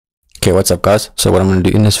Okay, what's up guys? So what I'm going to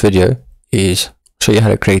do in this video is show you how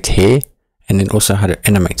to create hair and then also how to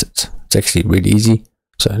animate it. It's actually really easy.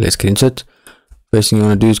 So let's get into it. First thing you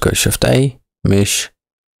want to do is go Shift A, Mesh,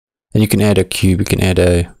 and you can add a cube, you can add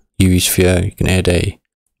a UV sphere, you can add a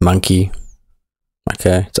monkey.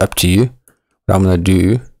 Okay, it's up to you. What I'm going to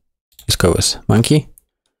do is go with monkey.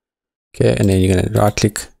 Okay, and then you're going to right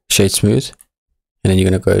click, shade smooth, and then you're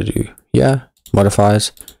going to go to here,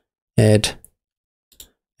 modifiers, add,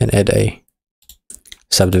 and add a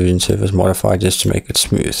subdivision surface modifier just to make it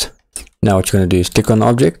smooth. Now what you're going to do is click on the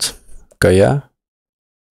object, go here,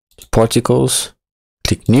 particles,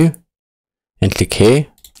 click new, and click hair.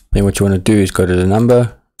 Then what you want to do is go to the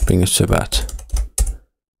number, bring this to about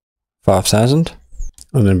 5000,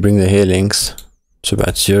 and then bring the hair length to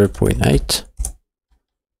about 0.8.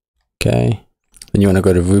 Okay, then you want to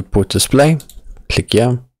go to viewport display, click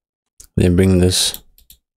here, then bring this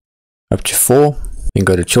up to 4, then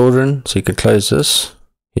go to children, so you can close this,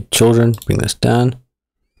 hit children, bring this down,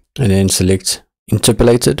 and then select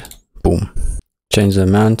interpolated, boom, change the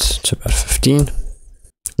amount to about 15, and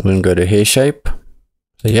then go to hair shape,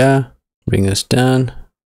 so yeah, bring this down,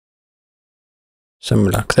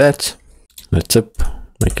 something like that, the tip,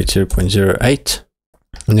 make it 0.08,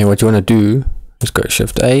 and then what you want to do is go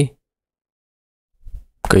Shift A,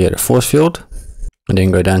 go here to force field, and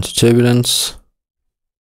then go down to turbulence,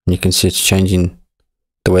 and you can see it's changing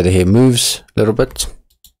the way the hair moves a little bit.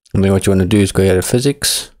 And then what you want to do is go here to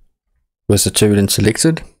physics with the turbulence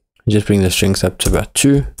selected, and just bring the strength up to about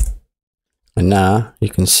 2, and now you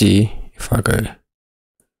can see if I go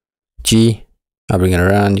G, I bring it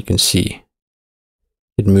around, you can see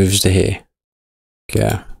it moves the hair.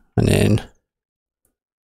 Okay, and then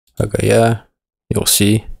I go here, you'll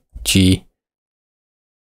see G,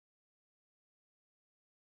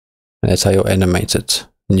 and that's how you'll animate it.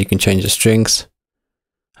 And you can change the strength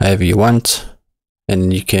however you want,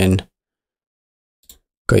 and you can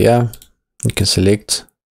go here, you can select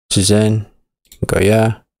Suzanne, you can go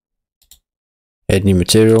here, add new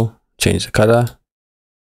material, change the color,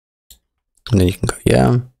 and then you can go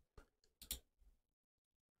here,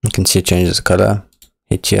 you can see it changes the color,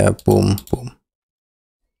 hit here, boom, boom,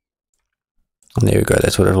 and there we go.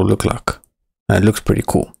 That's what it will look like, and it looks pretty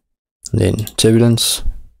cool. And then turbulence,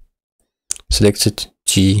 select it,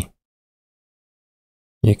 G,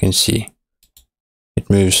 you can see it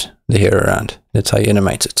moves the hair around. That's how you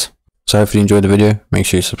animate it. So hopefully you enjoyed the video. Make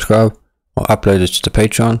sure you subscribe. I'll upload it to the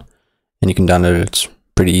Patreon and you can download it. It's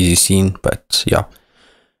pretty easy scene, but yeah,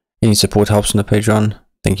 any support helps on the Patreon.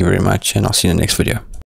 Thank you very much, and I'll see you in the next video.